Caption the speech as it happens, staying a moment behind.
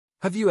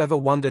Have you ever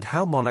wondered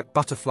how monarch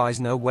butterflies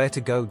know where to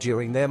go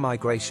during their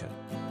migration?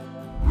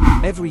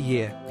 Every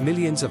year,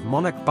 millions of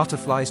monarch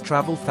butterflies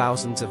travel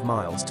thousands of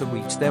miles to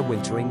reach their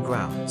wintering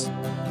grounds.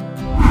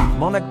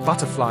 Monarch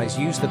butterflies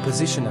use the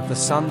position of the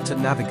sun to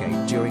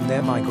navigate during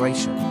their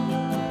migration.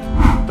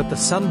 But the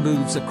sun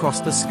moves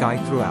across the sky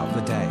throughout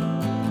the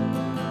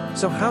day.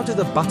 So how do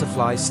the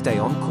butterflies stay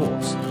on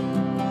course?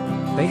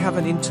 They have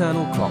an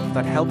internal clock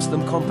that helps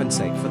them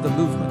compensate for the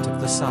movement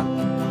of the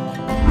sun.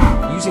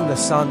 Using the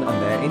sun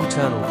and their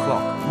internal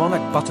clock,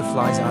 monarch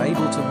butterflies are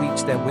able to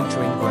reach their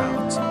wintering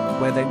grounds,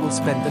 where they will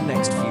spend the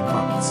next few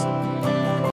months.